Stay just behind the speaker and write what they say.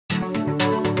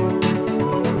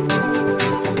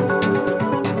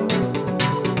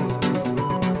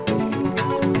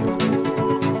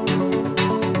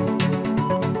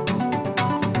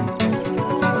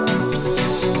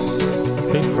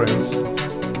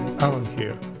Alan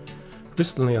here.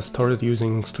 Recently I started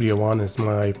using Studio One as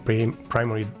my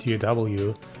primary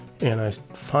DAW, and I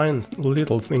find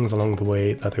little things along the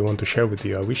way that I want to share with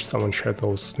you. I wish someone shared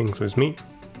those things with me.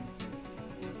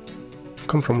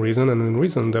 Come from Reason, and in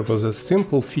Reason there was a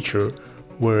simple feature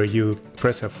where you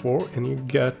press F4 and you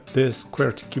get this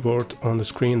QWERTY keyboard on the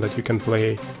screen that you can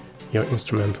play your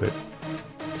instrument with.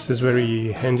 This is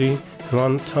very handy.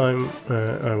 One time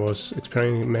I was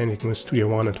experimenting with Studio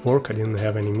One at work. I didn't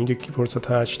have any MIDI keyboards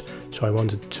attached, so I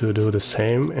wanted to do the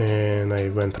same, and I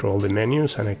went through all the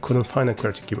menus and I couldn't find a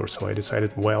QWERTY keyboard, so I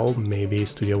decided, well, maybe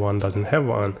Studio One doesn't have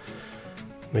one,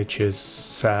 which is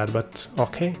sad, but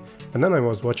okay. And then I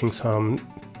was watching some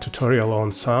tutorial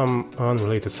on some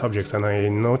unrelated subject, and I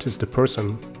noticed the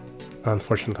person,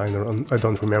 unfortunately I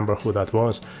don't remember who that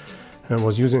was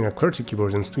using a QWERTY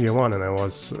keyboard in Studio One, and I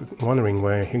was wondering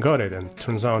where he got it, and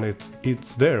turns out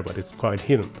it's there, but it's quite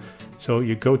hidden. So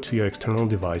you go to your external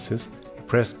devices, you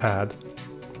press Add,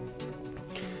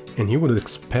 and you would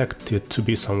expect it to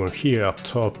be somewhere here up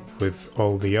top with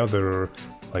all the other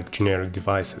like generic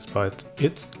devices, but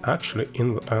it's actually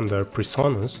under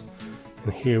Presonus.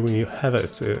 And here we have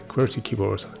it, QWERTY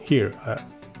keyboard here.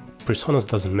 Presonus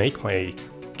doesn't make my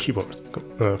keyboard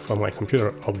for my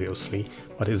computer, obviously,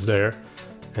 but it's there.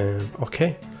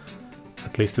 Okay,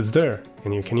 at least it's there,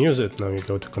 and you can use it. Now you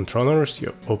go to controllers,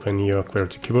 you open your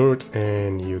QWERTY keyboard,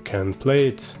 and you can play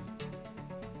it.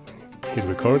 Hit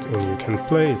record, and you can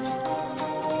play it.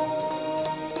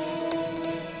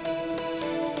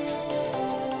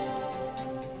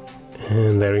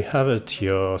 And there you have it,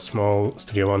 your small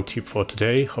Studio One tip for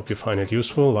today. Hope you find it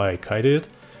useful like I did.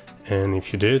 And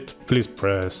if you did, please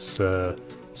press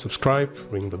subscribe,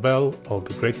 ring the bell, all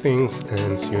the great things,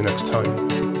 and see you next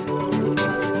time.